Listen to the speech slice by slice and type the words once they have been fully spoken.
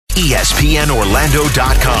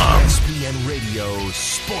ESPNOrlando.com. ESPN Radio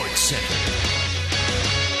Sports Center.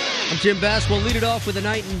 I'm Jim Bass. We'll lead it off with a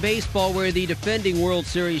night in baseball where the defending World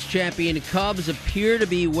Series champion Cubs appear to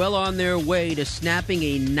be well on their way to snapping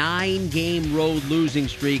a 9-game road losing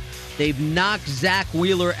streak. They've knocked Zach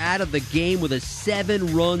Wheeler out of the game with a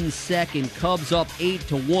 7-run second. Cubs up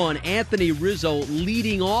 8-1. Anthony Rizzo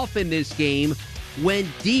leading off in this game went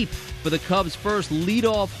deep for the Cubs' first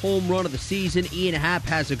leadoff home run of the season. Ian Happ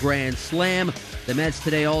has a grand slam. The Mets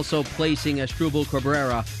today also placing Asdrubal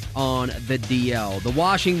Cabrera on the DL. The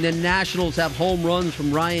Washington Nationals have home runs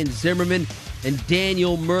from Ryan Zimmerman and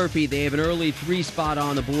Daniel Murphy. They have an early 3 spot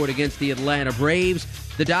on the board against the Atlanta Braves.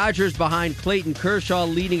 The Dodgers behind Clayton Kershaw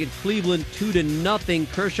leading at Cleveland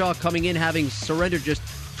 2-0. Kershaw coming in having surrendered just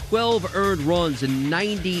 12 earned runs in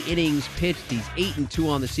 90 innings pitched. He's 8-2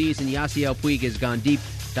 on the season. Yasiel Puig has gone deep.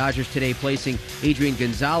 Dodgers today placing Adrian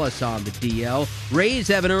Gonzalez on the DL. Rays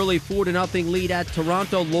have an early 4-0 lead at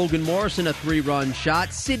Toronto. Logan Morrison a 3-run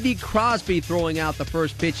shot. Sidney Crosby throwing out the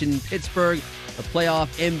first pitch in Pittsburgh. The playoff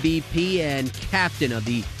MVP and captain of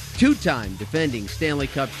the 2-time defending Stanley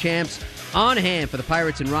Cup champs. On hand for the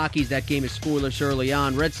Pirates and Rockies. That game is scoreless early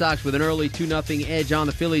on. Red Sox with an early 2-0 edge on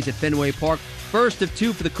the Phillies at Fenway Park. First of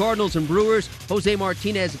 2 for the Cardinals and Brewers. Jose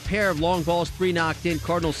Martinez, a pair of long balls, 3 knocked in.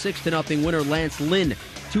 Cardinals 6-0 winner. Lance Lynn,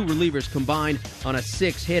 2 relievers combined on a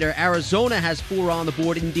 6-hitter. Arizona has 4 on the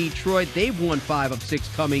board in Detroit. They've won 5 of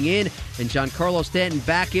 6 coming in. And Giancarlo Stanton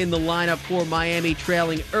back in the lineup for Miami,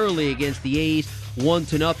 trailing early against the A's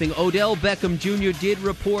 1-0. Odell Beckham Jr. did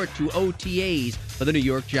report to OTAs for the New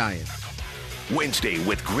York Giants. Wednesday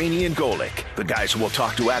with Greeny and Golick. The guys will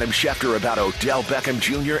talk to Adam Schefter about Odell Beckham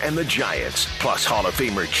Jr. and the Giants, plus Hall of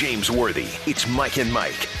Famer James Worthy. It's Mike and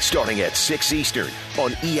Mike, starting at 6 Eastern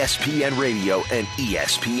on ESPN Radio and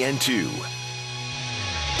ESPN2.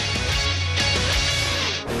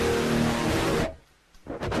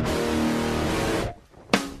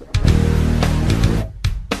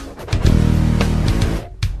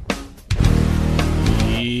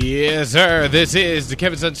 Yes, sir. This is the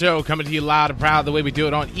Kevin Sutton Show, coming to you loud and proud the way we do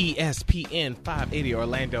it on ESPN 580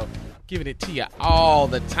 Orlando. Giving it to you all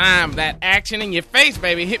the time. That action in your face,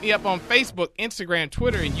 baby. Hit me up on Facebook, Instagram,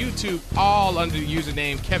 Twitter, and YouTube, all under the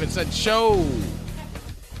username Kevin Sutton Show.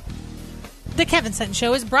 The Kevin Sutton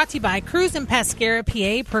Show is brought to you by Cruz and Pascara,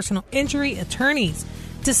 PA, personal injury attorneys.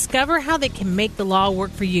 Discover how they can make the law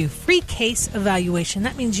work for you. Free case evaluation.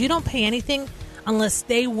 That means you don't pay anything unless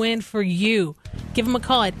they win for you. Give them a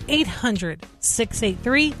call at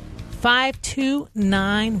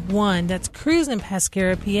 800-683-5291. That's Cruz and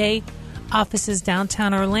Pascara, PA. Offices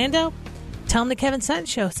downtown Orlando. Tell them the Kevin Sutton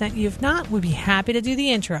Show sent you. If not, we'd be happy to do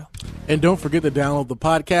the intro. And don't forget to download the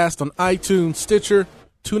podcast on iTunes, Stitcher,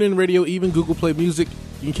 TuneIn Radio, even Google Play Music.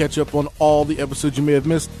 You can catch up on all the episodes you may have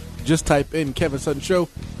missed. Just type in Kevin Sutton Show.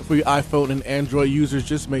 For your iPhone and Android users,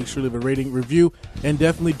 just make sure to leave a rating, review, and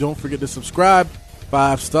definitely don't forget to subscribe.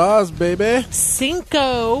 5 stars, baby.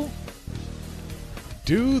 Cinco.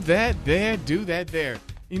 Do that there, do that there.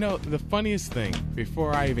 You know, the funniest thing,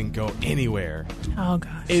 before I even go anywhere,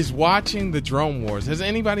 is watching the drone wars. Has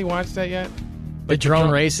anybody watched that yet? The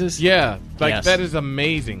drone races? Yeah. Yes. That is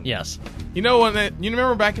amazing. Yes. You know you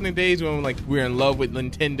remember back in the days when we were in love with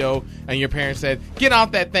Nintendo and your parents said, get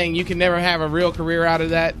off that thing, you can never have a real career out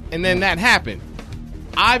of that, and then that happened.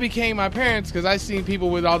 I became my parents because I seen people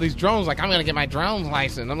with all these drones I'm going to get my drones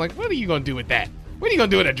license. I'm like, what are you going to do with that? What are you going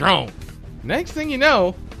to do with a drone? Next thing you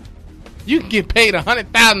know, you can get paid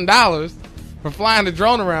 $100,000 for flying the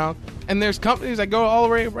drone around, and there's companies that go all the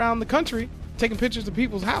way around the country taking pictures of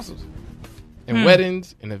people's houses and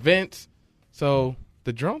weddings and events. So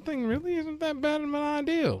the drone thing really isn't that bad of an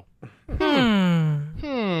ideal.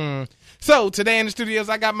 So today in the studios,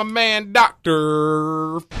 I got my man,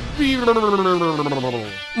 Dr. We're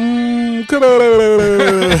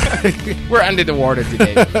under the water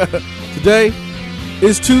today. Today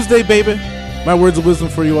is Tuesday, baby. My words of wisdom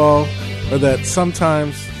for you all are that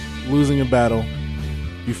sometimes losing a battle,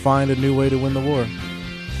 you find a new way to win the war.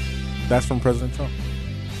 That's from President Trump.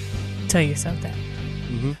 Tell yourself that.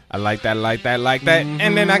 Mm-hmm. I like that. Mm-hmm.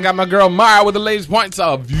 And then I got my girl Mara with the latest points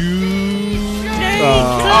of view.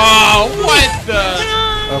 What the?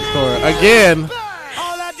 Of course. Again.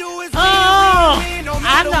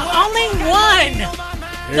 I'm the only one.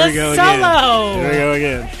 Here we go solo. Again. Here we go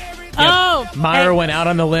again. Yep. Myra went out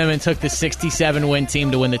on the limb and took the 67-win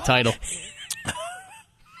team to win the title.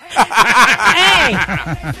 Hey,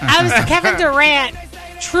 I was a Kevin Durant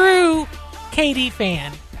true KD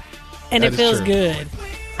fan, and That it feels true. good.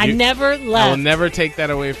 I never left. I will never take that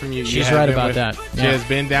away from you. She's right about that. She has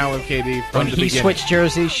been down with KD from When the he beginning. switched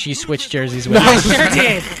jerseys, she switched jerseys with I him. sure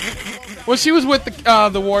did. Well, she was with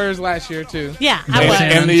the Warriors last year too. Yeah, I was.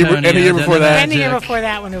 And the year before that. And the year before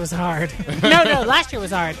that when it was hard. No, last year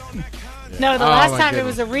was hard. No, the last time it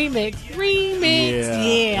was a remix.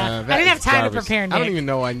 Yeah. I didn't have time to prepare, Nick. I don't even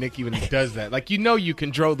know why Nick even does that. Like, you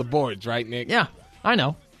control the boards, right, Nick? Yeah, I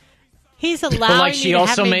know. He's allowing But like, she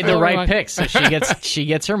also made the right pick, so she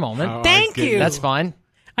gets her moment. Oh, Thank you. That's fine.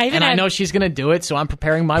 I know she's going to do it, so I'm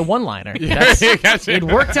preparing my one-liner. It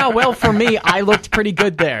worked out well for me. I looked pretty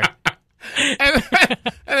good there. And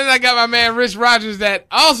then I got my man Rich Rogers that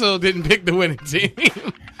also didn't pick the winning team.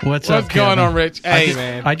 What's up, going Kevin? on, Rich? Hey,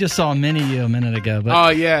 man. I just saw Mini-You a minute ago.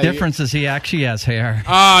 But difference is he actually has hair.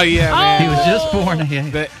 Oh, yeah, man. He was just born. He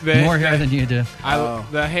had more hair than you do.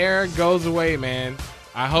 The hair goes away, man.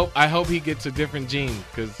 I hope he gets a different gene,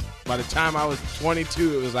 because by the time I was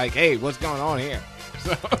 22, it was like, hey, what's going on here?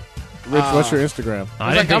 So, Rich, what's your Instagram?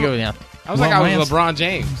 I didn't think it was, yeah. I was like, I was LeBron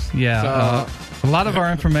James. Yeah. A lot of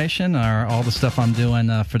our information, or all the stuff I'm doing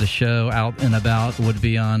for the show out and about, would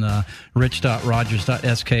be on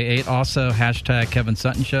rich.rogers.sk8. Also, hashtag Kevin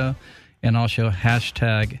Sutton Show, and also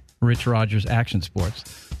hashtag Rich Rogers Action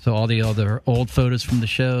Sports. So all the other old photos from the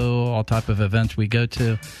show, all type of events we go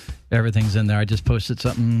to, everything's in there. I just posted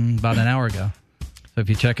something about an hour ago. So if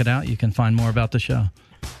you check it out, you can find more about the show.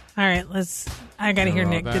 All right, I got to hear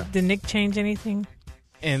Nick. Did Nick change anything?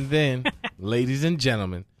 And then, ladies and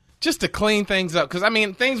gentlemen, just to clean things up, because,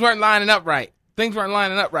 things weren't lining up right. It's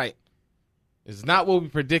not what we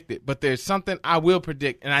predicted, but there's something I will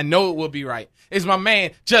predict, and I know it will be right. It's my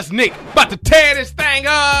man, Just Nick, about to tear this thing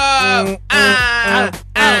up.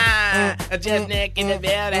 Just Nick in the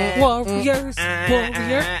building. Warriors.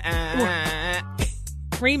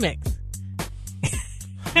 Remix.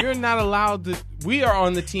 You're not allowed to. We are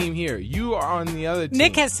on the team here. You are on the other team.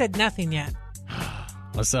 Nick has said nothing yet.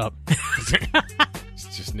 What's up?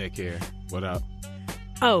 It's just Nick here. What up?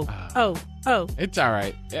 Oh. It's all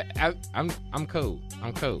right. I'm cool.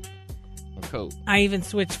 I even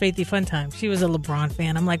switched Faithy Fun Time. She was a LeBron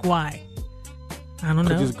fan. I'm like, why? I don't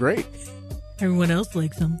know. Which is great. Everyone else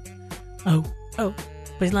likes him. Oh.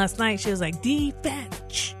 But last night she was like,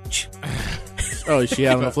 defense. Oh, is she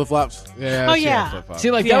out on the flip-flops? Yeah. Oh, yeah. See,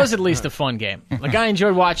 that was at least a fun game. Like, I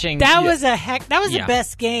enjoyed watching. That was the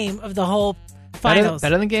best game of the whole finals.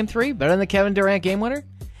 Better than Game 3? Better than the Kevin Durant game winner?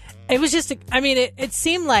 It was just, it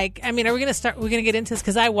seemed like, are we going to get into this?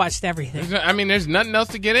 Because I watched everything. There's nothing else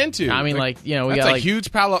to get into. We got a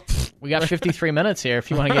huge pile of. We got 53 minutes here if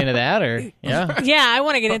you want to get into that, or, yeah. Yeah, I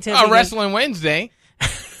want to get into it. Wrestling Wednesday.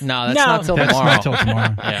 No, that's not till tomorrow. That's not till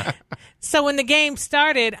tomorrow. Yeah. So when the game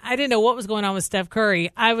started, I didn't know what was going on with Steph Curry.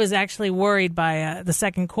 I was actually worried by the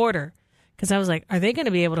second quarter because I was like, are they going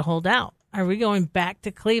to be able to hold out? Are we going back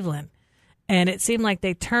to Cleveland? And it seemed like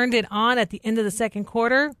they turned it on at the end of the second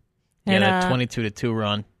quarter. And, that 22-2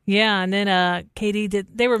 run. Yeah, and then KD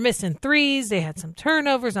they were missing threes. They had some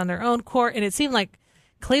turnovers on their own court, and it seemed like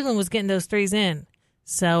Cleveland was getting those threes in.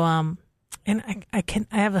 So, and I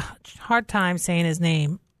have a hard time saying his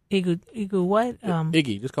name. Igu what?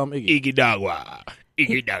 Iggy. Just call him Iggy. Iggy Dagwa.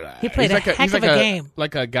 He played a heck of a game.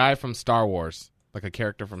 Like a guy from Star Wars. Like a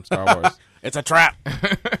character from Star Wars. It's a trap.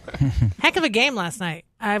 Heck of a game last night.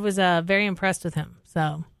 I was very impressed with him.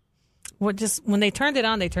 So, when they turned it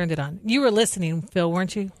on, they turned it on. You were listening, Phil,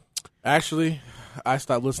 weren't you? Actually, I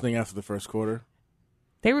stopped listening after the first quarter.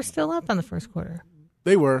 They were still up on the first quarter.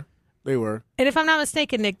 They were. And if I'm not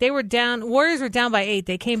mistaken, Nick, they were down. Warriors were down by 8.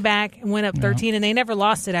 They came back and went up 13, and they never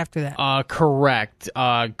lost it after that. Correct.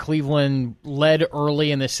 Cleveland led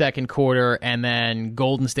early in the second quarter, and then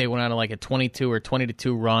Golden State went on like a 22 or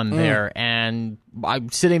 20-2 run there. And I'm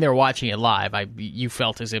sitting there watching it live. You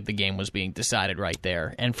felt as if the game was being decided right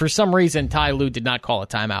there. And for some reason, Ty Lue did not call a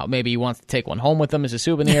timeout. Maybe he wants to take one home with him as a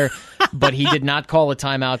souvenir, but he did not call a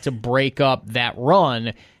timeout to break up that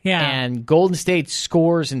run. Yeah. And Golden State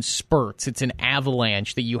scores in spurts. It's an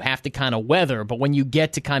avalanche that you have to kind of weather. But when you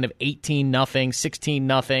get to kind of 18-0,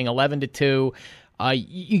 16-0, 11-2,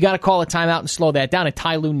 you got to call a timeout and slow that down. And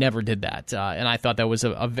Ty Lue never did that. And I thought that was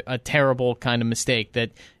a terrible kind of mistake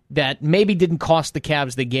that maybe didn't cost the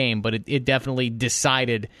Cavs the game, but it definitely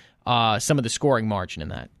decided some of the scoring margin in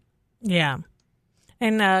that. Yeah.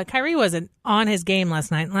 And Kyrie wasn't on his game last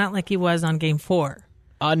night, not like he was on Game 4.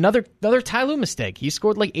 Another Ty Lue mistake. He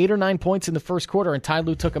scored like 8 or 9 points in the first quarter, and Ty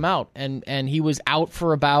Lue took him out. And he was out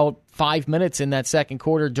for about 5 minutes in that second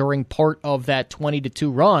quarter during part of that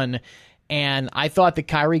 20-2 run. And I thought that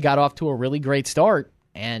Kyrie got off to a really great start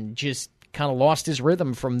and just kind of lost his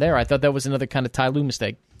rhythm from there. I thought that was another kind of Ty Lue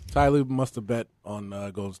mistake. Ty Lue must have bet on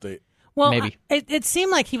Golden State. Well, maybe. It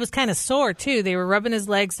seemed like he was kind of sore, too. They were rubbing his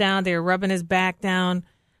legs down. They were rubbing his back down.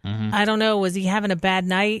 I don't know. Was he having a bad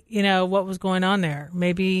night? What was going on there?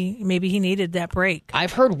 Maybe he needed that break.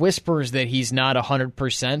 I've heard whispers that he's not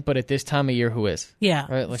 100%, but at this time of year, who is? Yeah,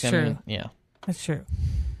 right. that's true. Yeah, that's true.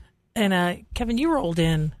 And Kevin, you rolled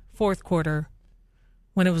in fourth quarter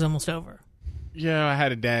when it was almost over. Yeah, I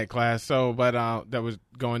had a dad class, but that was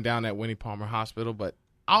going down at Winnie Palmer Hospital. But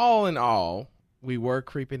all in all, we were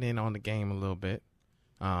creeping in on the game a little bit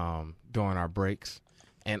during our breaks.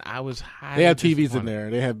 And I was highly They had TVs in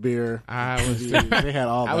there. They had beer. They had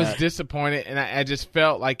all that. I was disappointed, and I just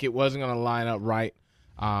felt like it wasn't going to line up right.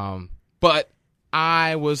 But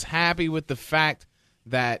I was happy with the fact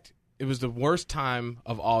that it was the worst time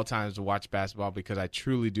of all times to watch basketball because I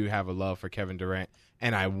truly do have a love for Kevin Durant,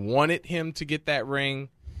 and I wanted him to get that ring,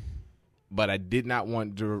 but I did not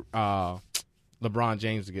want LeBron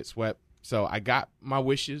James to get swept. So I got my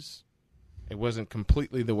wishes. It wasn't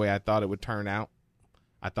completely the way I thought it would turn out.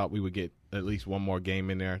 I thought we would get at least one more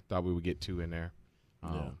game in there. Thought we would get 2 in there.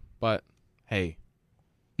 But, hey.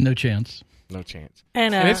 No chance. No chance.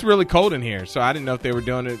 And it's really cold in here, so I didn't know if they were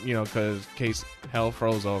doing it, because in case hell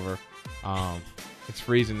froze over. It's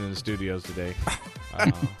freezing in the studios today.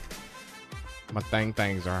 My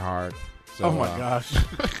things are hard. So, oh, my gosh.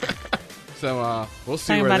 So we'll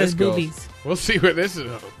see Talking where about this his goes. boobies. We'll see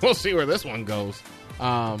where this one goes.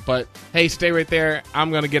 But hey, stay right there.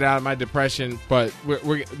 I'm gonna get out of my depression, but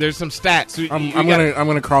there's some stats. I'm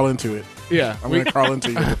gonna crawl into it. Yeah, I'm gonna crawl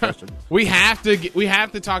into your depression. We have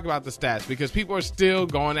to talk about the stats because people are still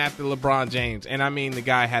going after LeBron James, and I mean the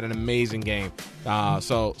guy had an amazing game.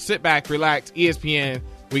 So sit back, relax. ESPN,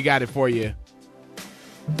 we got it for you.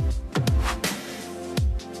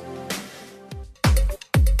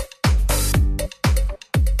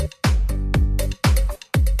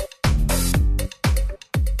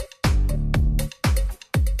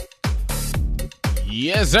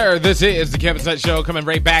 Yes, sir. This is the Kevin Sutton Show coming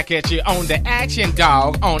right back at you on the Action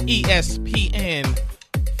Dog on ESPN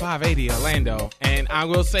 580 Orlando. And I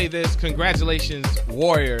will say this, congratulations,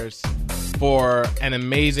 Warriors, for an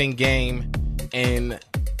amazing game. And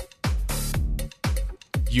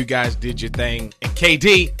you guys did your thing. And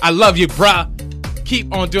KD, I love you, bruh.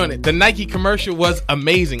 Keep on doing it. The Nike commercial was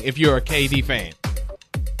amazing if you're a KD fan.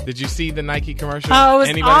 Did you see the Nike commercial? Oh,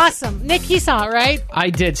 it was awesome. Nick, you saw it, right? I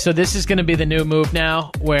did. So this is going to be the new move now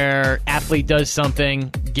where athlete does something,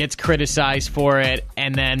 gets criticized for it,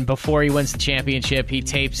 and then before he wins the championship, he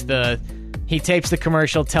tapes the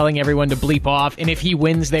commercial telling everyone to bleep off, and if he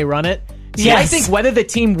wins, they run it. See, yes. I think whether the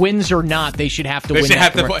team wins or not, they should have to win. They should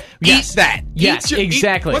have to eat that. Yes,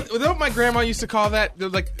 exactly. What my grandma used to call that?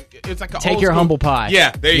 It's like a take your humble pie.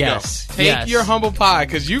 Yeah, there you go. Take your humble pie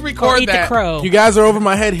because you record eat that. The crow. You guys are over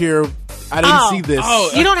my head here. I didn't see this.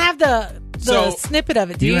 You don't have the snippet of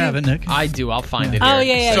it, do you? You have it, Nick. I do. I'll find it. Oh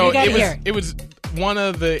here. yeah. So you got here. It was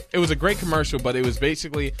it was a great commercial, but it was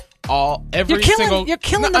basically You're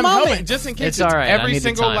killing the moment. Just in case it's all right. Every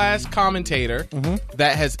single last commentator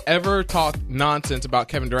that has ever talked nonsense about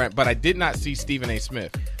Kevin Durant, but I did not see Stephen A.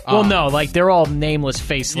 Smith. Well, no, they're all nameless,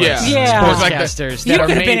 faceless sportscasters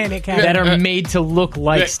that are made to look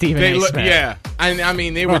like Stephen A. Smith. Yeah, and I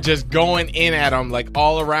mean they were just going in at him like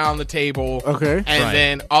all around the table. Okay, and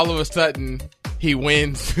then all of a sudden he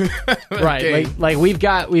wins. Right, like we've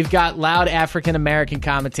got loud African American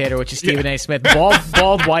commentator, which is Stephen A. Smith,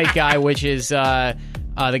 bald white guy, which is the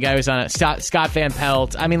guy who's on it, Scott Van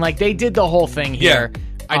Pelt. I mean, like they did the whole thing here.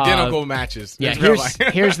 Yeah, identical matches. Yeah,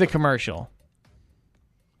 here's the commercial.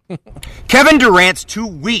 Kevin Durant's too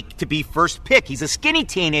weak to be first pick. He's a skinny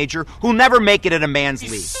teenager who'll never make it in a man's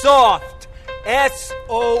league. Soft.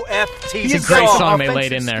 S-O-F-T. It's a great song they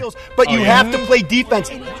laid in there. Skills, but you have to play defense.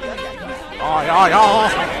 He's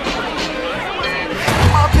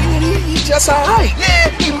just all right. Yeah,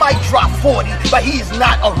 he might drop 40, but he's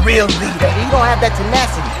not a real leader. He don't have that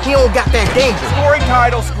tenacity. He don't got that danger. Scoring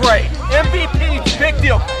title's great. MVP, big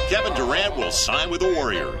deal. Kevin Durant will sign with the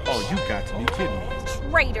Warriors. Oh, you got to be kidding me.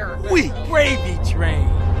 Traitor. We gravy train.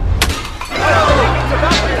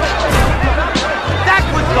 That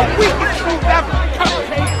was the weakest move ever.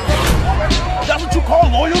 That's what you call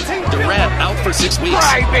loyalty? Durant out for 6 weeks.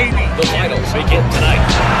 Right, baby. The finals begin tonight.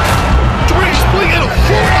 Durant's playing at a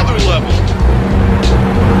whole other level.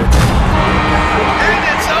 And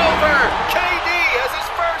it's over. KD has his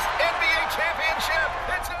first NBA championship.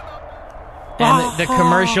 It's in the... And the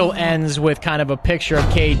commercial ends with kind of a picture of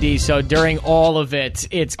KD. So during all of it,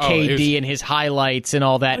 it's KD and his highlights and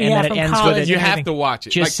all that. And then it ends with it. You have to watch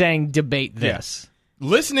it. Just saying, debate this. Yeah.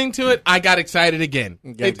 Listening to it, I got excited again.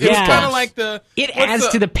 It was kind of like It adds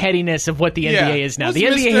to the pettiness of what the NBA is now. The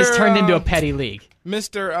NBA has turned into a petty league.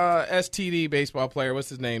 Mr. STD baseball player, what's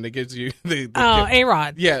his name? That gives you the gift?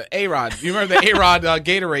 A-Rod. Yeah, A-Rod. You remember the A-Rod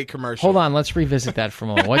Gatorade commercial? Hold on, let's revisit that for a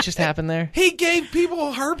moment. What just happened there? He gave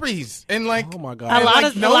people herpes and Oh my God!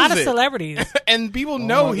 A lot of celebrities. And people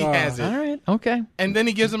know he has it. All right, okay. And then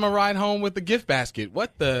he gives them a ride home with the gift basket.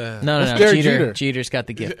 What the? No. Derek Jeter. Jeter. Jeter's got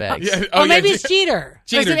the gift bags. Yeah, Oh, yeah, maybe it's Jeter. Or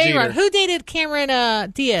is it Jeter. A-Rod? Who dated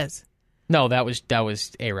Cameron Diaz? No, that was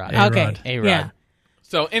A-Rod. Okay. A-Rod. Yeah.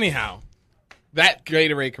 So anyhow, that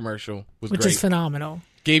Gatorade commercial was Which great. is phenomenal.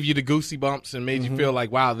 Gave you the goosey bumps and made you feel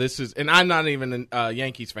like, wow, this is. And I'm not even a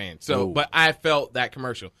Yankees fan, so but I felt that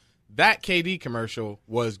commercial. That KD commercial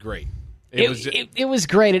was great. It was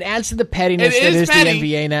great. It adds to the pettiness It that is is petty.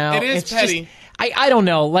 the NBA now. It is It's petty. Just, I don't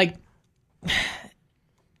know. Like,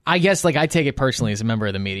 I guess I take it personally as a member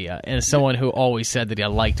of the media and as someone who always said that I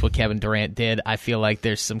liked what Kevin Durant did. I feel like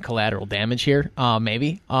there's some collateral damage here,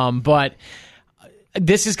 maybe. But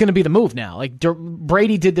this is going to be the move now. Like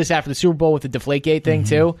Brady did this after the Super Bowl with the Deflategate thing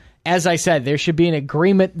too. As I said, there should be an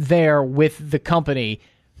agreement there with the company.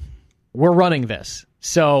 We're running this.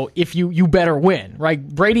 So if you better win, right?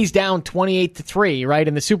 Brady's down 28-3, right,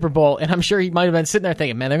 in the Super Bowl, and I'm sure he might have been sitting there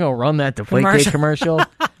thinking, man, they're going to run that Deflategate commercial,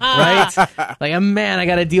 right? Like, man, I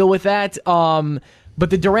got to deal with that. But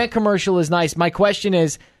the Durant commercial is nice. My question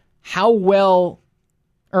is, how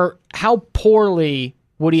poorly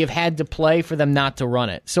would he have had to play for them not to run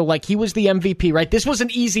it? So, like, he was the MVP, right? This was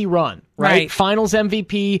an easy run, right? Finals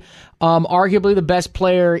MVP, arguably the best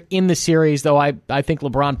player in the series, though I think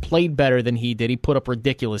LeBron played better than he did. He put up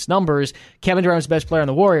ridiculous numbers. Kevin Durant was the best player on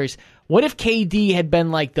the Warriors. What if KD had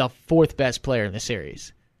been, like, the fourth best player in the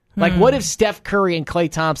series? Like, what if Steph Curry and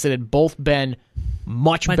Klay Thompson had both been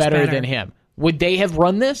much better than him? Would they have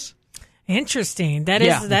run this? Interesting.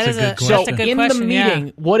 That's a good question. question. In the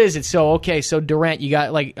meeting, what is it? So Durant, you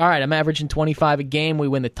got like, all right, I'm averaging 25 a game. We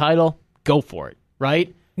win the title. Go for it,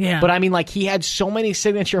 right? Yeah. But I mean, like, he had so many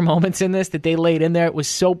signature moments in this that they laid in there. It was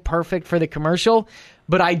so perfect for the commercial.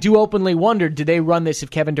 But I do openly wonder, did they run this if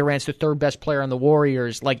Kevin Durant's the third best player on the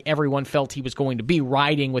Warriors, like everyone felt he was going to be,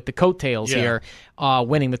 riding with the coattails here,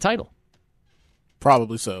 winning the title?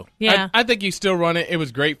 Probably so. Yeah, I think you still run it. It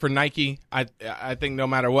was great for Nike. I think no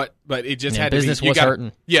matter what, but it just had to be. Business was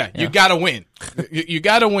hurting. Yeah, you got to win. You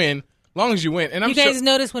got to win. As long as you win. And you guys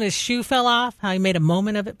notice when his shoe fell off, how he made a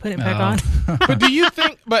moment of it, putting it back on? But do you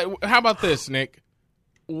think? But how about this, Nick?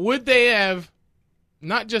 Would they have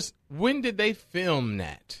not just? When did they film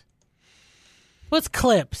that? What's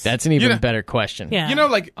clips? That's an even better question. Yeah. You know,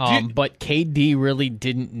 like, but KD really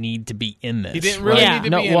didn't need to be in this. He didn't really need to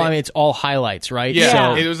be in it. I mean, it's all highlights, right?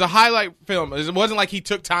 Yeah, So, it was a highlight film. It wasn't like he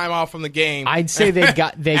took time off from the game. I'd say they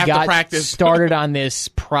got practice. started on this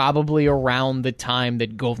probably around the time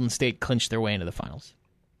that Golden State clinched their way into the finals.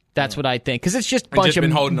 That's what I think, because it's just a bunch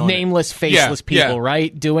of nameless, faceless people,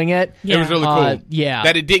 right, doing it. It was really cool. Yeah,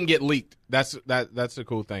 that it didn't get leaked. That's the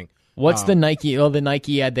cool thing. What's the Nike? Oh, the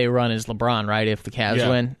Nike ad they run is LeBron, right? If the Cavs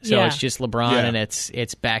win, so it's just LeBron and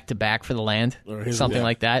it's back to back for the land, something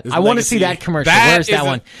like that. I want to see that commercial. Where's that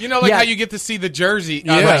one? You know, like how you get to see the jersey,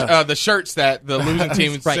 the shirts that the losing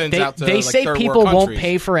team sends out to. They say people won't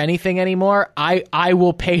pay for anything anymore. I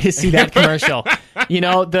will pay to see that commercial. You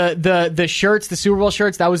know, the shirts, the Super Bowl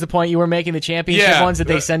shirts. That was the point you were making. The championship ones that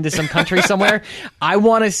they send to some country somewhere. I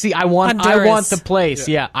want to see. I want the place.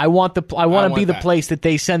 Yeah, I want to be the place that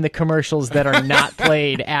they send the commercials that are not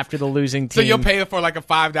played after the losing team. So you'll pay for like a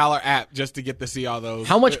 $5 app just to get to see all those.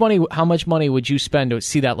 How much money would you spend to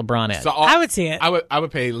see that LeBron ad? So I would see it. I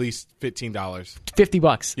would pay at least $15.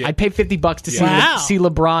 $50. Yeah. I'd pay $50 to see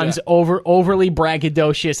LeBron's overly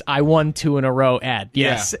braggadocious "I won 2 in a row" ad.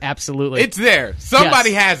 Yes, absolutely. It's there.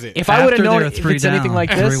 Somebody has it. If I would have known if it's anything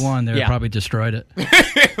like this, 3-1, they would probably destroyed it.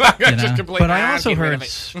 But I also heard,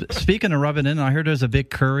 speaking of rubbing in, I heard there's a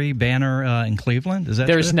big Curry banner in Cleveland. Is that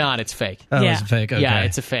There's true? not. It's fake. Oh, it's a fake. Okay. Yeah,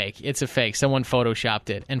 it's a fake. It's a fake. Someone photoshopped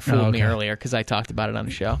it and fooled me earlier because I talked about it on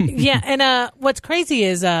the show. Yeah, and what's crazy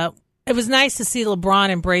is it was nice to see LeBron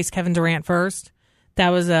embrace Kevin Durant first. That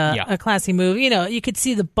was a classy move. You know, you could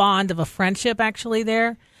see the bond of a friendship actually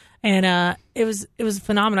there, and it was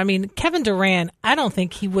phenomenal. I mean, Kevin Durant, I don't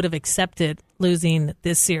think he would have accepted losing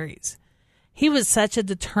this series. He was such a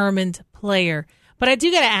determined player. But I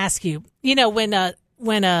do got to ask you, you know, when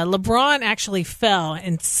LeBron actually fell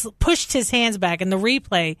and pushed his hands back in the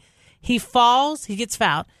replay, he falls, he gets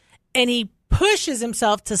fouled, and he pushes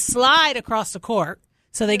himself to slide across the court.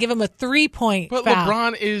 So they give him a 3-point foul. But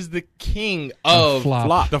LeBron is the king of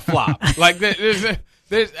the flop. Like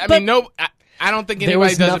I don't think anybody does it better. There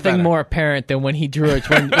was nothing more apparent than when he drew it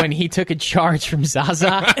when he took a charge from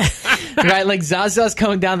Zaza. Right, like Zaza's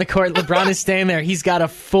coming down the court. LeBron is staying there. He's got a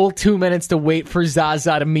full 2 minutes to wait for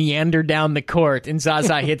Zaza to meander down the court. And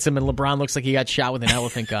Zaza hits him, and LeBron looks like he got shot with an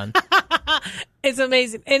elephant gun. It's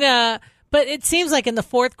amazing. And but it seems like in the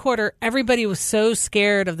fourth quarter, everybody was so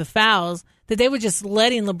scared of the fouls that they were just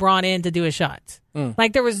letting LeBron in to do a shot.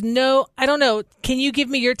 Like there was no, I don't know. Can you give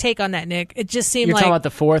me your take on that, Nick? It just seemed You're talking about the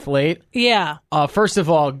fourth late? Yeah. First of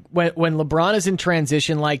all, when LeBron is in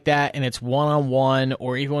transition like that and it's one-on-one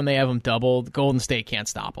or even when they have him doubled, Golden State can't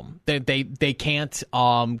stop him. They can't.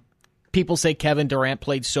 People say Kevin Durant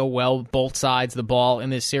played so well, both sides of the ball in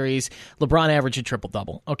this series. LeBron averaged a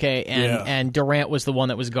triple-double, okay? And Durant was the one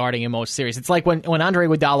that was guarding him most series. It's like when Andre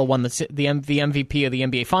Iguodala won the MVP of the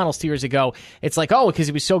NBA Finals 2 years ago, it's like, oh, because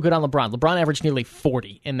he was so good on LeBron. LeBron averaged nearly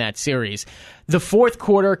 40 in that series. The fourth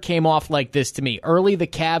quarter came off like this to me. Early, the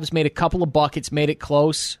Cavs made a couple of buckets, made it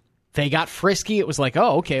close. They got frisky. It was like,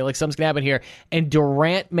 oh, okay, like something's going to happen here. And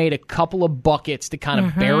Durant made a couple of buckets to kind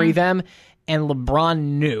of bury them. And LeBron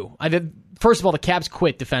knew. First of all, the Cavs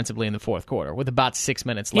quit defensively in the fourth quarter with about 6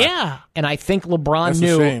 minutes left. Yeah. And I think LeBron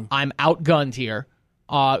knew I'm outgunned here.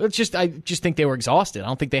 I just think they were exhausted. I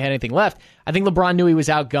don't think they had anything left. I think LeBron knew he was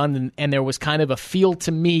outgunned, and there was kind of a feel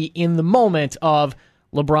to me in the moment of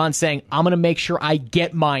LeBron saying, I'm going to make sure I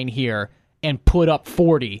get mine here and put up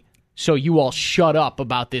 40. So you all shut up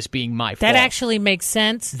about this being my fault. That actually makes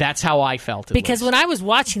sense. That's how I felt it. Because when I was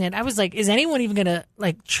watching it, I was like, is anyone even going to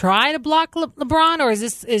like try to block LeBron, or is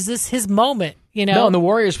this his moment, you know? No, and the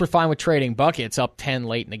Warriors were fine with trading buckets up 10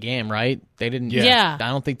 late in the game, right? They didn't I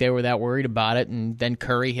don't think they were that worried about it, and then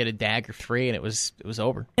Curry hit a dagger 3 and it was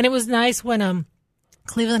over. And it was nice when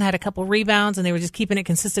Cleveland had a couple rebounds and they were just keeping it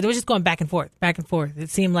consistent. It was just going back and forth. It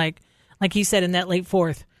seemed like you said in that late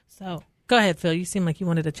fourth. So go ahead, Phil. You seem like you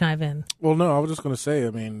wanted to chime in. Well, no, I was just going to say,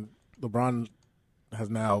 I mean, LeBron has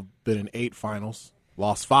now been in 8 finals,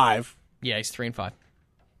 lost 5. Yeah, he's 3-5.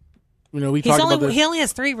 You know, we talked about this. He only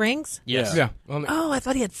has 3 rings? Yes. Yeah. I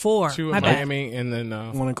thought he had 4. 2 in Miami and then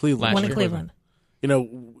 1 in Cleveland. One in Cleveland. You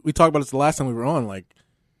know, we talked about this the last time we were on. Like,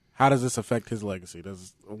 how does this affect his legacy?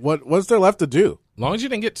 What's there left to do? As long as you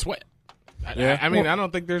didn't get sweat. Yeah. I mean, I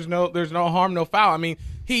don't think there's no harm, no foul. I mean,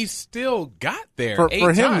 he still got there for 8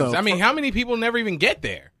 him, times. though. I mean, how many people never even get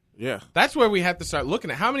there? Yeah. That's where we have to start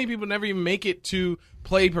looking at. How many people never even make it to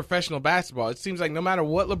play professional basketball? It seems like no matter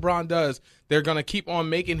what LeBron does, they're going to keep on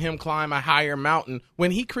making him climb a higher mountain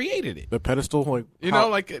when he created it. The pedestal?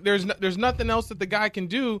 There's nothing else that the guy can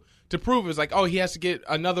do to prove it's like, oh, he has to get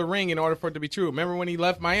another ring in order for it to be true. Remember when he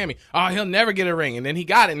left Miami? Oh, he'll never get a ring. And then he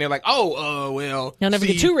got it, and they're like, oh, well. He'll never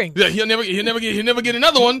get 2 rings. Yeah, he'll never get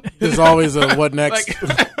another one. There's always a what next?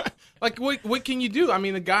 Like, what can you do? I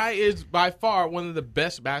mean, the guy is by far one of the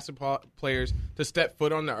best basketball players to step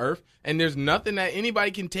foot on the earth, and there's nothing that anybody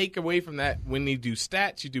can take away from that when you do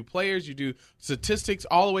stats, you do players, you do statistics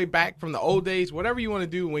all the way back from the old days, whatever you want to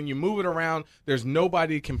do. When you move it around, there's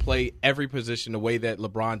nobody who can play every position the way that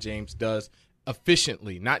LeBron James does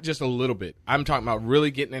efficiently, not just a little bit. I'm talking about really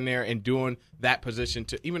getting in there and doing that position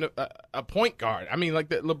to even a point guard. I mean, like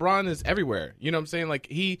LeBron is everywhere. You know what I'm saying? Like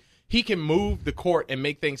he can move the court and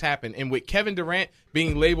make things happen. And with Kevin Durant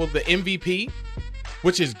being labeled the MVP,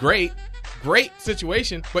 which is great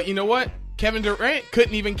situation. But you know what? Kevin Durant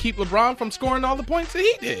couldn't even keep LeBron from scoring all the points that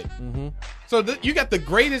he did. Mm-hmm. So you got the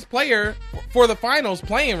greatest player for the finals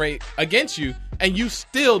playing rate against you, and you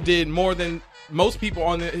still did more than most people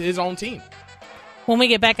on his own team. When we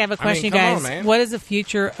get back, I have a question, you guys. On, what is the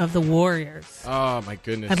future of the Warriors? Oh, my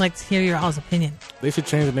goodness. I'd like to hear your all's opinion. They should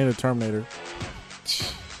change the name to Terminator.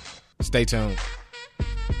 Stay tuned.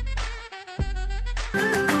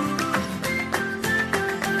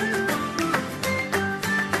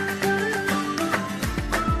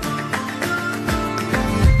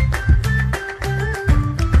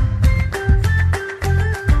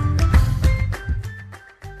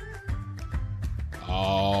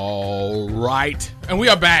 All right. And we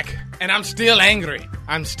are back. And I'm still angry.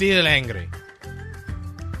 And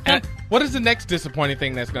what is the next disappointing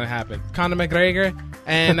thing that's going to happen? Conor McGregor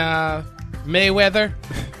and Mayweather?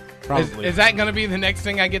 Probably. Is that going to be the next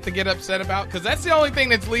thing I get upset about? Because that's the only thing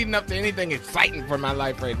that's leading up to anything exciting for my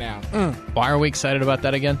life right now. Why are we excited about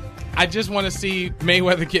that again? I just want to see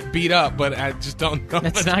Mayweather get beat up, but I just don't know.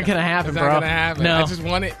 That's not going to happen, bro. It's not going to happen. No. I just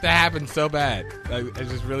want it to happen so bad. I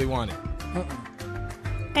just really want it.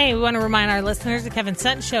 Hey, we want to remind our listeners the Kevin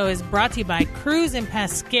Sutton Show is brought to you by Cruz and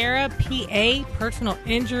Pascara, PA, personal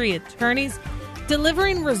injury attorneys,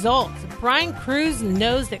 delivering results. Brian Cruz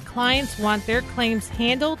knows that clients want their claims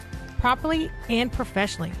handled properly and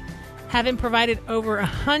professionally. Having provided over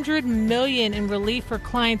 $100 million in relief for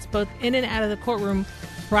clients both in and out of the courtroom,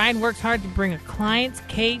 Brian works hard to bring a client's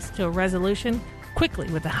case to a resolution quickly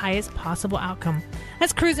with the highest possible outcome.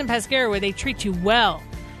 That's Cruz and Pescara, where they treat you well.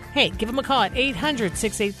 Hey, give them a call at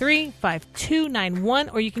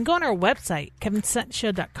 800-683-5291, or you can go on our website,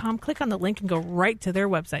 kevinsuttonshow.com, click on the link and go right to their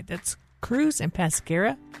website. That's Cruz and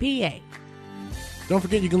Pescara, PA. Don't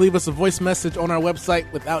forget you can leave us a voice message on our website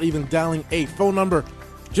without even dialing a phone number.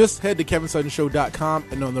 Just head to kevinsuttonshow.com,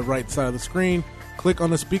 and on the right side of the screen, click on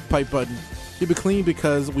the speak pipe button. Keep it clean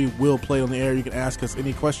because we will play on the air. You can ask us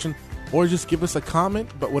any question or just give us a comment,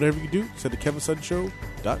 but whatever you do, send to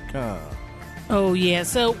kevinsuttonshow.com. Oh, yeah.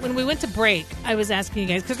 So when we went to break, I was asking you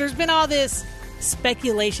guys, because there's been all this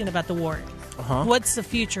speculation about the Warriors. What's the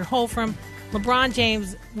future hold from LeBron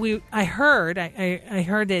James? I heard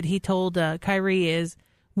that he told Kyrie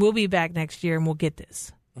we'll be back next year and we'll get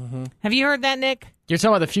this. Mm-hmm. Have you heard that, Nick? You're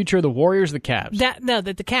talking about the future of the Warriors or the Cavs?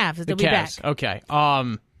 The Cavs. They'll be back. Okay.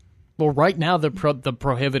 Well, right now they're the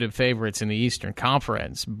prohibitive favorites in the Eastern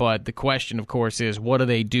Conference, but the question, of course, is what do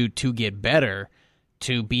they do to get better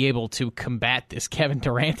to be able to combat this Kevin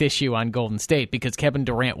Durant issue on Golden State, because Kevin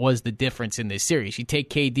Durant was the difference in this series. You take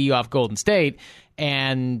KD off Golden State,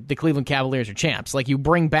 and the Cleveland Cavaliers are champs. Like, you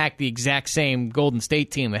bring back the exact same Golden State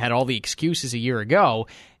team that had all the excuses a year ago,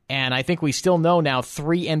 and I think we still know now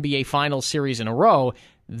 3 NBA Finals series in a row,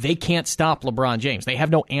 they can't stop LeBron James. They have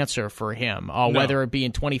no answer for him, whether it be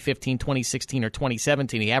in 2015, 2016, or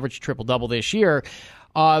 2017. He averaged triple-double this year.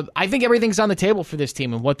 I think everything's on the table for this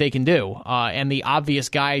team and what they can do. And the obvious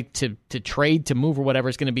guy to trade, to move, or whatever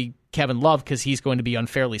is going to be Kevin Love, because he's going to be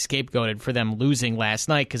unfairly scapegoated for them losing last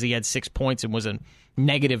night because he had 6 points and was a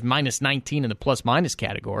negative -19 in the plus-minus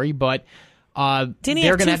category. But didn't he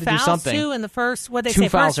they're have going to have 2 to do fouls something. too in the first? What they Two say?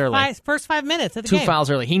 fouls early. First 5 minutes of the 2 game. fouls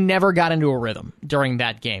early. He never got into a rhythm during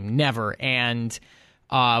that game. Never. And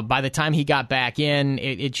by the time he got back in,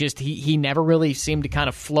 it just he never really seemed to kind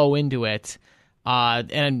of flow into it.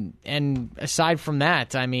 And aside from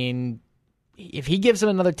that, I mean, if he gives him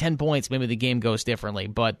another 10 points, maybe the game goes differently.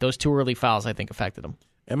 But those 2 early fouls, I think, affected him.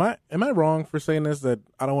 Am I wrong for saying this, that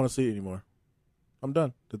I don't want to see it anymore? I'm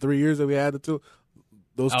done. The 3 years that we had,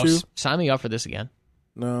 those 2. Sign me up for this again.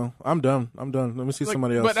 No, I'm done. Let me see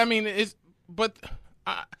somebody else. But I mean,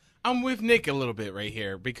 I'm with Nick a little bit right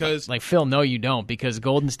here because, like, Phil, no, you don't, because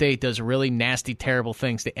Golden State does really nasty, terrible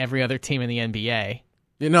things to every other team in the NBA.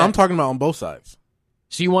 I'm talking about on both sides.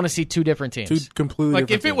 So you want to see 2 different teams? 2 completely like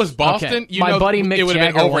different if it was Boston, okay. My buddy Mick it would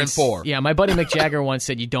have been over in 4. Yeah, my buddy Mick Jagger once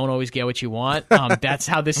said, "You don't always get what you want." That's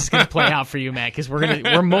how this is going to play out for you, Matt, because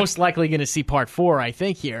we're most likely going to see part 4, I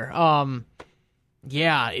think here.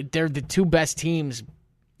 Yeah, they're the 2 best teams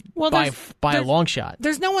by a long shot.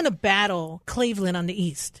 There's no one to battle Cleveland on the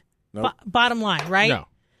East. Nope. Bottom line, right?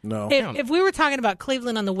 No. If we were talking about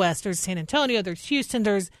Cleveland on the West, there's San Antonio, there's Houston,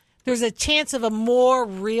 there's a chance of a more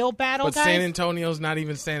real battle, but guys. San Antonio's not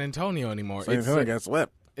even San Antonio anymore. San Antonio got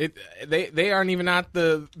swept. They aren't even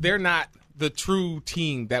they're not the true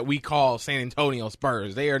team that we call San Antonio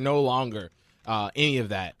Spurs. They are no longer any of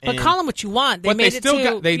that. But call them what you want. They made it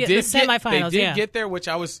to the semifinals. They did get there, which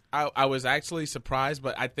I was actually surprised.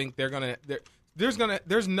 But I think there's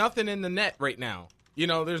nothing in the net right now.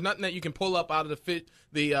 There's nothing that you can pull up out of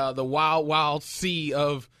the wild sea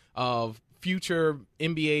of future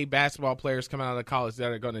NBA basketball players coming out of college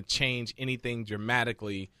that are going to change anything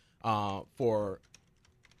dramatically for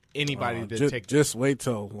anybody to take. Just wait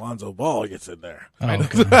till Lonzo Ball gets in there.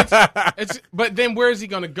 But then where is he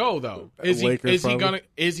going to go though? Is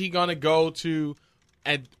he going to go to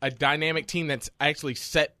a dynamic team that's actually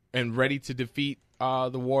set and ready to defeat the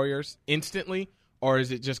Warriors instantly, or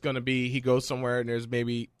is it just going to be he goes somewhere and there's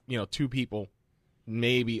maybe 2 people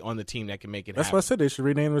maybe on the team that can make it happen? That's why I said they should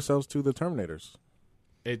rename themselves to the Terminators.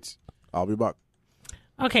 I'll be back.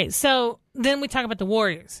 Okay, so then we talk about the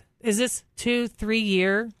Warriors. Is this 2-3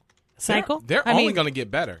 year cycle? They're only going to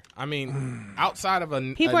get better. I mean, outside of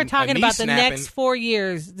people are talking about the next 4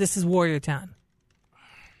 years. This is Warrior Town.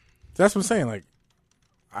 That's what I'm saying. Like,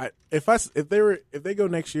 if they go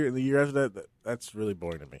next year and the year after that, that's really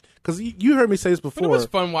boring to me. Because you heard me say this before. But it was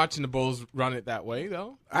fun watching the Bulls run it that way,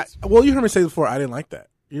 though. You heard me say this before. I didn't like that.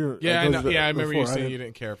 I know. I remember you saying you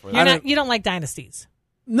didn't care for that. You don't like dynasties.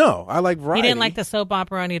 No, I like variety. He didn't like the soap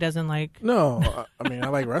opera, and he doesn't like. No, I mean I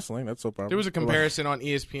like wrestling. That's soap opera. There was a comparison on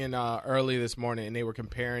ESPN early this morning, and they were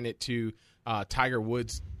comparing it to Tiger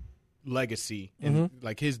Woods' legacy and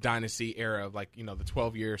like his dynasty era of the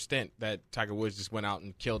 12-year stint that Tiger Woods just went out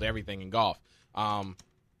and killed everything in golf.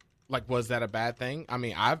 Was that a bad thing? I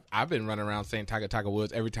mean, I've been running around saying Tiger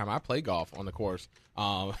Woods every time I play golf on the course.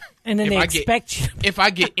 And then they expect you. If I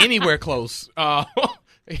get anywhere close,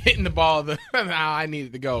 hitting the ball how I need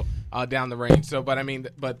it to go, down the range. So,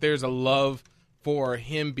 but there's a love for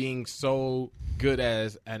him being so good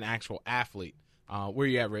as an actual athlete. Where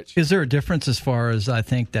you at, Rich? Is there a difference as far as I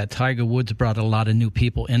think that Tiger Woods brought a lot of new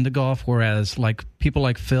people into golf, whereas like people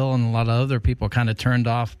like Phil and a lot of other people kind of turned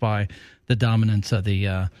off by the dominance of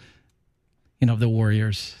the, the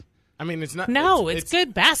Warriors? I mean, it's not. No, it's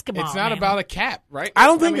good basketball. It's not about a cap, right? I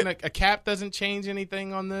don't think a cap doesn't change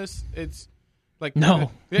anything on this. It's like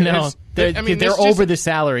no. They're over the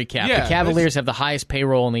salary cap. The Cavaliers have the highest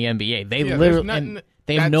payroll in the NBA. They literally.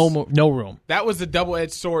 They have no room. That was the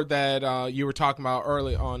double-edged sword that you were talking about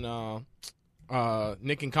early on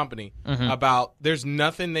Nick and Company about there's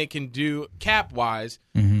nothing they can do cap-wise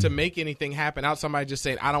to make anything happen out somebody just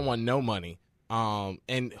saying, I don't want no money.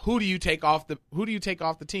 And who do you take off the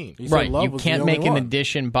team? Right. You can't make an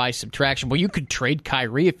addition by subtraction. Well, you could trade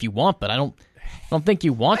Kyrie if you want, but I don't think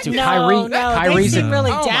you want to. Kyrie's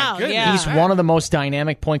really down. Yeah. He's one of the most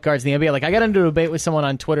dynamic point guards in the NBA. Like, I got into a debate with someone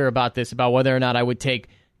on Twitter about this, about whether or not I would take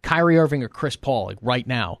Kyrie Irving or Chris Paul, like right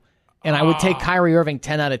now. And I would take Kyrie Irving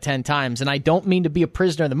 10 out of 10 times. And I don't mean to be a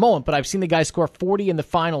prisoner of the moment, but I've seen the guy score 40 in the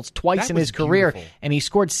finals twice in his career. And he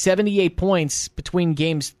scored 78 points between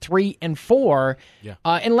games 3 and 4. Yeah.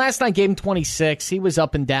 And last night gave him 26. He was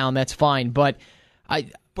up and down. That's fine. But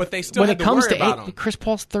they still when had it comes to to him. Chris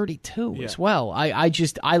Paul's 32 as well.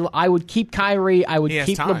 I would keep Kyrie. I would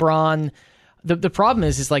keep LeBron. The problem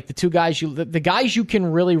is like the two guys the guys you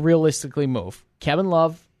can really realistically move: Kevin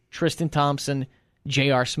Love, Tristan Thompson,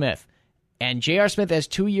 J.R. Smith. And J.R. Smith has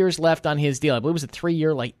 2 years left on his deal. I believe it was a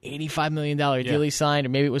 3-year, like $85 million deal he signed, or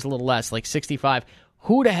maybe it was a little less, like 65.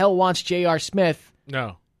 Who the hell wants J.R. Smith?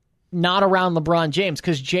 No. Not around LeBron James,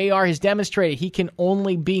 because J.R. has demonstrated he can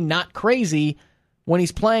only be not crazy when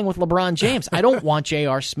he's playing with LeBron James. I don't want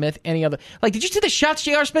J.R. Smith any other. Like, did you see the shots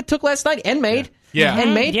J.R. Smith took last night and made? Yeah.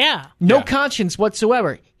 And made? Yeah. No conscience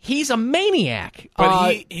whatsoever. He's a maniac.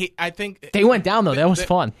 But I think they went down though. That was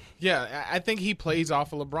fun. Yeah, I think he plays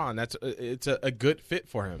off of LeBron. It's a good fit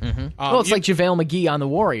for him. Well, it's like JaVale McGee on the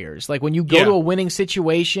Warriors. Like when you go to a winning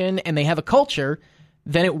situation and they have a culture,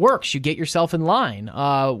 then it works. You get yourself in line.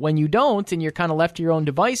 When you don't and you're kind of left to your own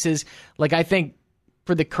devices, like I think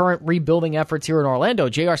for the current rebuilding efforts here in Orlando,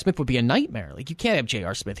 J.R. Smith would be a nightmare. Like, you can't have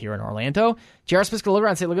J.R. Smith here in Orlando. J.R. Smith's going to look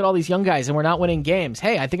around and say, look at all these young guys, and we're not winning games.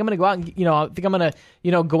 Hey, I think I'm going to go out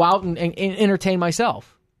and, go out and entertain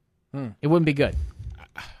myself. It wouldn't be good.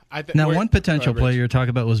 One potential player you're talking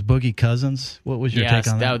about was Boogie Cousins. What was your take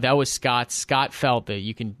on that? That was Scott. Scott felt that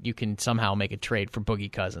you can somehow make a trade for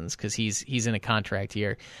Boogie Cousins because he's in a contract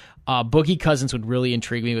here. Boogie Cousins would really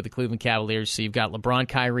intrigue me with the Cleveland Cavaliers. So you've got LeBron,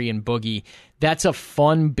 Kyrie, and Boogie. That's a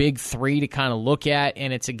fun big three to kind of look at,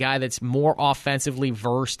 and it's a guy that's more offensively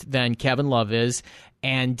versed than Kevin Love is,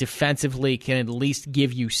 and defensively can at least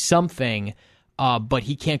give you something. But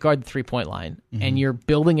he can't guard the three-point line, and you're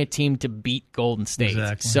building a team to beat Golden State.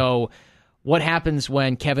 Exactly. So what happens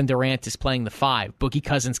when Kevin Durant is playing the 5? Boogie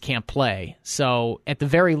Cousins can't play. So at the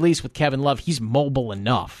very least with Kevin Love, he's mobile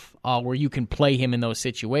enough where you can play him in those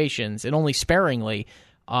situations, and only sparingly.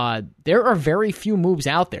 There are very few moves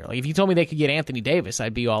out there. Like if you told me they could get Anthony Davis,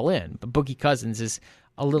 I'd be all in. But Boogie Cousins is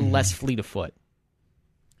a little less fleet of foot.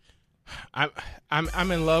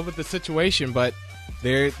 I'm in love with the situation, but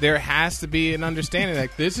there has to be an understanding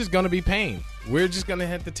that this is going to be pain. We're just going to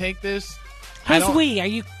have to take this. Who's we? Are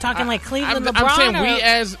you talking like Cleveland, LeBron? I'm saying we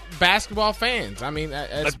as basketball fans. I mean,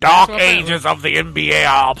 as the dark ages of the NBA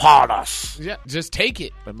are upon us. Yeah, just take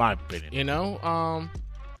it. In my opinion,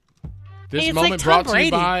 this moment brought to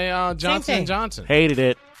you by Johnson & Johnson. Hated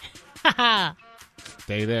it.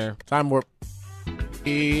 Stay there. Time warp.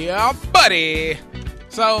 Yeah, buddy.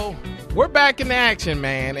 So we're back in action,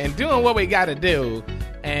 man, and doing what we got to do.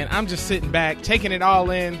 And I'm just sitting back, taking it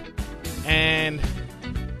all in, and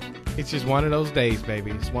it's just one of those days,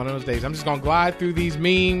 baby. It's one of those days. I'm just going to glide through these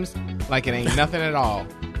memes like it ain't nothing at all.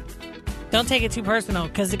 Don't take it too personal,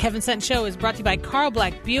 because the Kevin Sutton Show is brought to you by Carl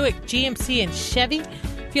Black, Buick, GMC, and Chevy.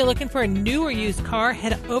 If you're looking for a new or used car,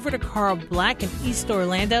 head over to Carl Black in East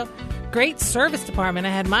Orlando. Great service department. I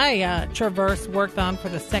had my Traverse worked on for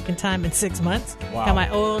the second time in 6 months. Wow. Got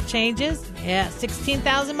my oil changes. Yeah,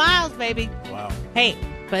 16,000 miles, baby. Wow. Hey,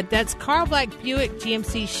 but that's Carl Black, Buick,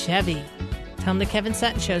 GMC, Chevy. Tell them the Kevin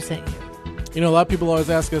Sutton Show sent you. You know, a lot of people always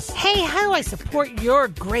ask us, hey, how do I support your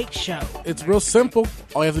great show? It's real simple.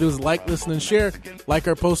 All you have to do is like, listen, and share. Like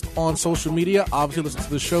our post on social media. Obviously, listen to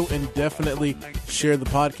the show and definitely share the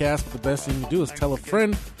podcast. But the best thing you do is tell a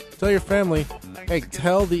friend, tell your family, hey,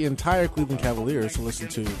 tell the entire Cleveland Cavaliers to listen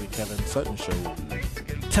to the Kevin Sutton Show.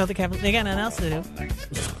 Tell the Cavaliers. They got nothing else to do.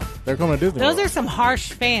 They're coming to Disney Those World. are some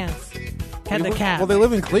harsh fans. The Cavs. Well, they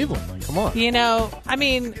live in Cleveland. Like, come on. You know, I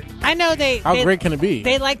mean, I know How great can it be?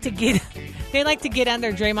 They like to get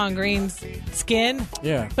under Draymond Green's skin.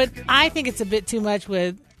 Yeah. But I think it's a bit too much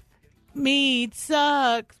with meat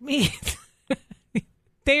sucks. Meat.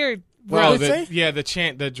 They're Well, the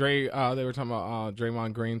chant, they were talking about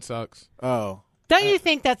Draymond Green sucks. Oh. Don't you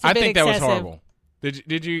think that's a bit excessive? I think that was horrible.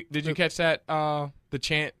 Did you catch that? The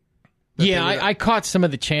chant. Yeah, I caught some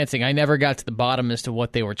of the chanting. I never got to the bottom as to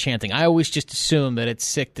what they were chanting. I always just assume that it's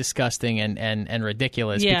sick, disgusting, and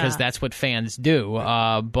ridiculous because that's what fans do.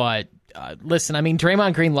 But listen, I mean,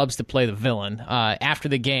 Draymond Green loves to play the villain. After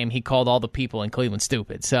the game, he called all the people in Cleveland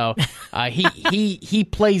stupid. So he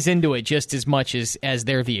plays into it just as much as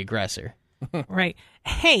they're the aggressor. Right.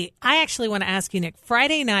 Hey, I actually want to ask you, Nick.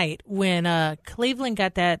 Friday night when Cleveland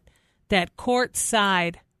got that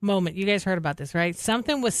courtside moment, you guys heard about this, right?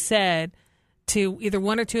 Something was said to either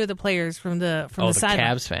one or two of the players from the side. The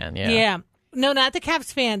Cavs fan, yeah. Yeah. No, not the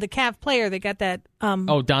Cavs fan, the Cavs player. They got that.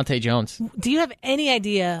 Dante Jones. Do you have any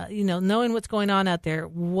idea, knowing what's going on out there,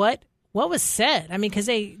 what was said? I mean, because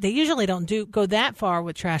they usually don't go that far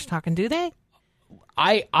with trash talking, do they?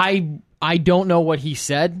 I don't know what he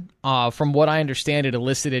said. From what I understand, it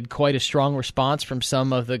elicited quite a strong response from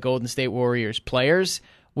some of the Golden State Warriors players,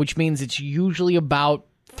 which means it's usually about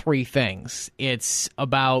three things. It's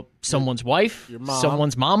about someone's wife, your mom,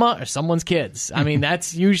 someone's mama, or someone's kids. I mean,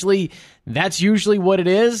 that's usually what it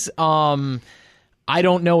is. I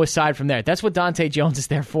don't know aside from that. That's what Dante Jones is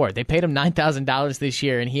there for. They paid him $9,000 this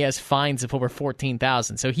year, and he has fines of over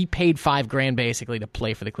 $14,000. So he paid $5,000 basically to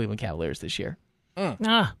play for the Cleveland Cavaliers this year.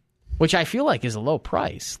 Which I feel like is a low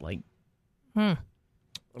price. Yeah.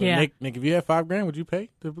 Nick, if you had $5,000, would you pay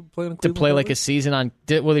to play in Cleveland? To play like a season on?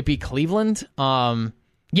 Will it be Cleveland?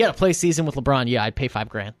 To play a season with LeBron. Yeah, I'd pay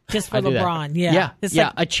 $5,000 just for LeBron. Yeah,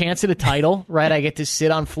 yeah. A chance at a title, right? I get to sit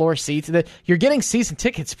on floor seats. You're getting season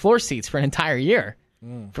tickets, floor seats for an entire year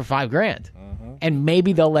for $5,000, and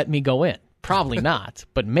maybe they'll let me go in. Probably not,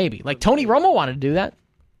 but maybe. Like Tony Romo wanted to do that.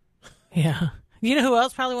 Yeah. You know who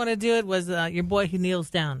else probably wanted to do it was your boy who kneels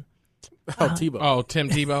down. Tebow. Oh, Tim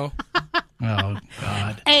Tebow. Oh,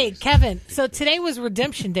 God. Hey, Kevin, so today was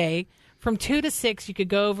Redemption Day. From 2 to 6, you could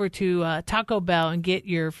go over to Taco Bell and get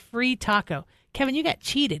your free taco. Kevin, you got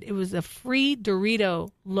cheated. It was a free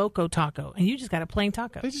Dorito Loco taco, and you just got a plain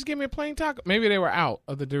taco. They just gave me a plain taco. Maybe they were out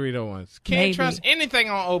of the Dorito ones. Can't trust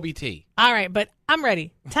anything on OBT. All right, but I'm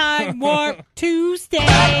ready. Time Warp Tuesday.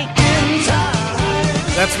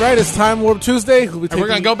 That's right. It's Time Warp Tuesday. We're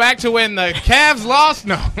going to go back to when the Cavs lost?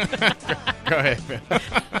 No. Go ahead.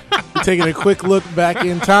 We're taking a quick look back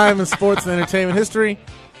in time in sports and entertainment history.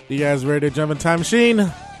 You guys ready to jump in time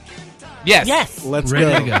machine? Yes. Let's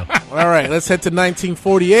ready go. To go. All right, let's head to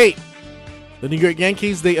 1948. The New York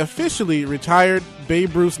Yankees, they officially retired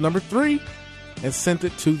Babe Ruth's number 3 and sent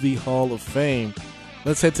it to the Hall of Fame.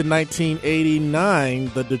 Let's head to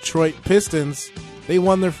 1989. The Detroit Pistons, they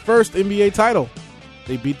won their first NBA title.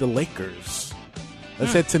 They beat the Lakers.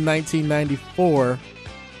 Let's head to 1994.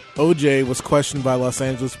 OJ was questioned by Los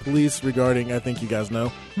Angeles police regarding, I think you guys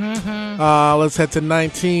know. Let's head to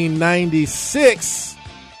 1996.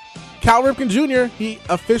 Cal Ripken Jr., he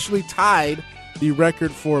officially tied the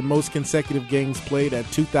record for most consecutive games played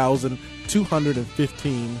at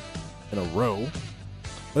 2,215 in a row.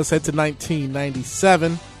 Let's head to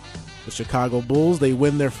 1997. The Chicago Bulls, they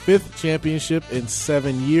win their 5th championship in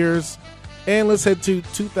 7 years. And let's head to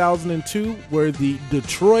 2002, where the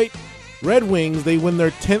Detroit Red Wings, they win their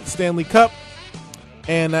 10th Stanley Cup.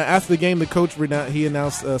 And after the game, the coach, he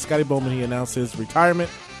announced, Scotty Bowman, he announced his retirement.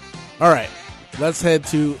 All right, let's head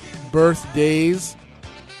to birthdays.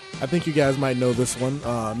 I think you guys might know this one.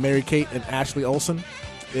 Mary-Kate and Ashley Olsen.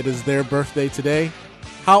 It is their birthday today.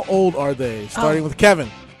 How old are they? Starting with Kevin.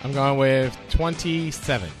 I'm going with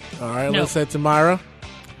 27. All right, let's head to Myra.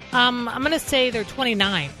 I'm going to say they're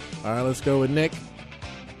 29. All right, let's go with Nick.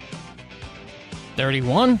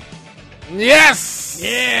 31. Yes!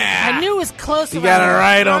 Yeah! I knew it was close. You got it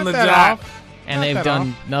right on the dot. And they've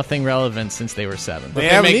done nothing relevant since they were 7. They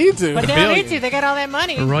haven't need to. But they don't need to. They got all that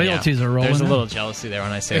money. The royalties are rolling. There's a in. little jealousy there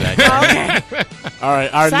when I say that. Okay. All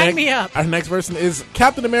right, Sign me up. Our next person is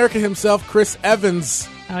Captain America himself, Chris Evans.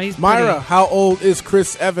 Oh, he's Myra, pretty. how old is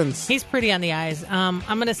Chris Evans? He's pretty on the eyes. I'm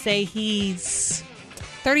going to say he's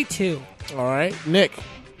 32. All right, Nick.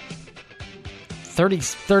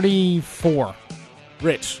 34.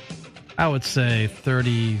 Rich. I would say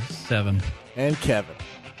 37. And Kevin.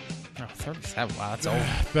 Oh, 37. Wow, that's old.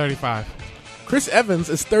 35. Chris Evans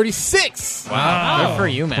is 36. Wow. Good for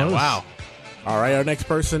you, man. Close. Wow. All right, our next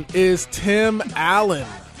person is Tim Allen.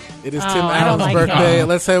 It is Tim I don't Allen's like birthday. him.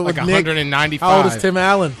 Let's head with Like Nick. 195. How old is Tim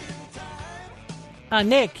Allen?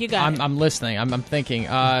 Nick, you got it. I'm listening. I'm thinking.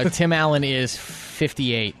 Tim Allen is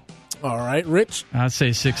 58. All right, Rich. I'd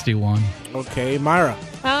say 61. Okay, Myra.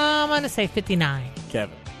 I'm going to say 59.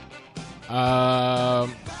 Kevin.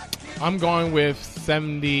 I'm going with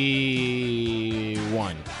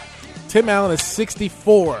 71. Tim Allen is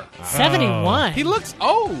 64. 71. He looks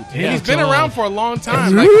old. Yeah, He's been old. around for a long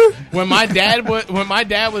time. Like when my dad was, when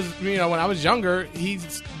I was younger,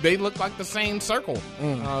 they looked like the same circle.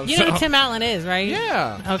 You know who Tim Allen is, right?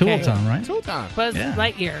 Yeah. Okay. Tool time, right? Tool time. Buzz Yeah.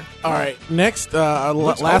 Lightyear. All right, next,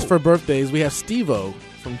 last for birthdays, we have Steve-O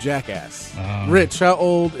from Jackass. Rich, how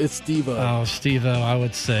old is Steve-O? Oh, Steve-O, I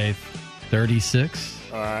would say 36.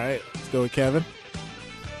 All right, let's go with Kevin.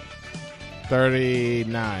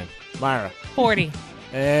 39. Myra. 40.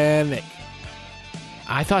 And Nick.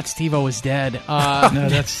 I thought Steve-O was dead. No,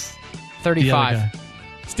 that's 35.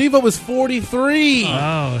 Steve-O was 43.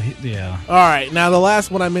 yeah. All right, now the last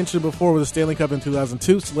one I mentioned before was the Stanley Cup in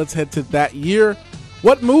 2002, so let's head to that year.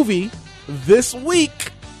 What movie this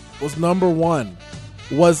week was number one?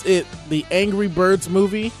 Was it the Angry Birds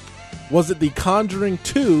movie? Was it The Conjuring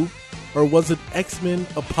 2? Or was it X-Men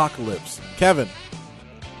Apocalypse? Kevin.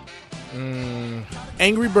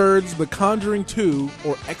 Angry Birds, The Conjuring 2,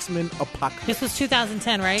 or X-Men Apocalypse? This was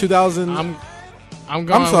 2010, right? 2000. I'm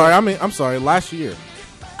going. I'm sorry. Last year.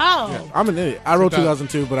 Oh. Yeah, I'm an idiot. I wrote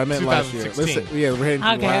 2002, but I meant last year. 2016. We're heading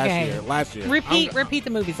to Okay. year. Last year. Repeat the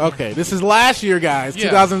movies. Okay, this is last year, guys. Yeah,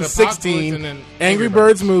 2016. and then Angry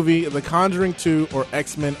Birds movie, The Conjuring 2, or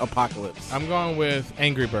X-Men Apocalypse. I'm going with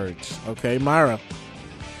Angry Birds. Okay, Myra.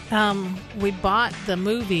 We bought the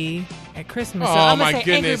movie at Christmas. So Oh, I'm my gonna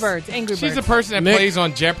say goodness. Angry Birds. She's the person that Nick. plays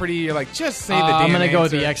on Jeopardy. You're like, just say the damn I'm going to go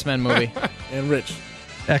with answer. the X-Men movie. And Rich.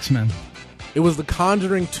 X-Men. It was The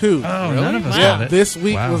Conjuring 2. Oh, none of us Wow. got it. This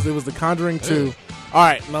week Wow. was The Conjuring 2. All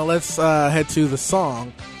right, now let's head to the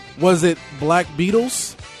song. Was it Black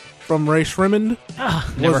Beatles from Ray Shremmond?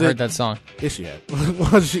 Never Was heard it- that song. Yes, you had.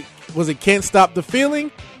 Was it Can't Stop the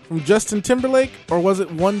Feeling from Justin Timberlake, or was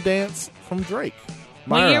it One Dance from Drake?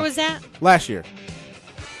 What Myra. year was that? Last year.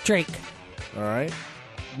 Drake. All right.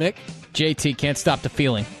 Nick? JT, Can't Stop the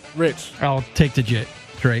Feeling. Rich? I'll take the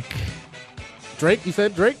Drake. Drake? You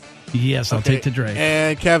said Drake? Yes, I'll Okay. take the Drake.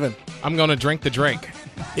 And Kevin? I'm going to drink the Drake.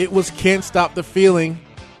 It was Can't Stop the Feeling,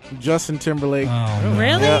 Justin Timberlake. Oh, no.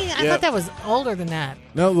 Really? Yep, I yep. thought that was older than that.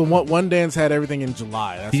 No, the One Dance had everything in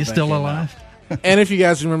July. That's He's when that still came alive? out. And if you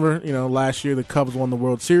guys remember, last year the Cubs won the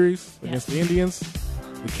World Series against the Indians.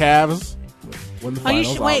 The Cavs won the Oh, you finals.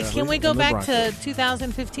 should wait. obviously, Can we go and the back to Broncos.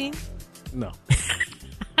 2015? No.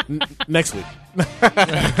 Next week.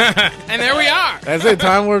 And there we are. That's it.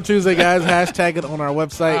 Time Warp Tuesday, guys. Hashtag it on our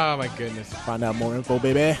website. Oh, my goodness. Find out more info,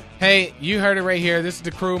 baby. Hey, you heard it right here. This is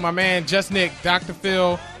the crew. My man, Just Nick, Dr.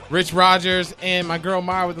 Phil, Rich Rogers, and my girl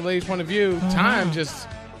Mara with the ladies' point of view. Time just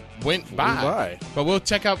went by. But we'll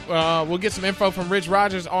check out, we'll get some info from Rich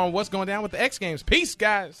Rogers on what's going down with the X Games. Peace,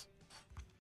 guys.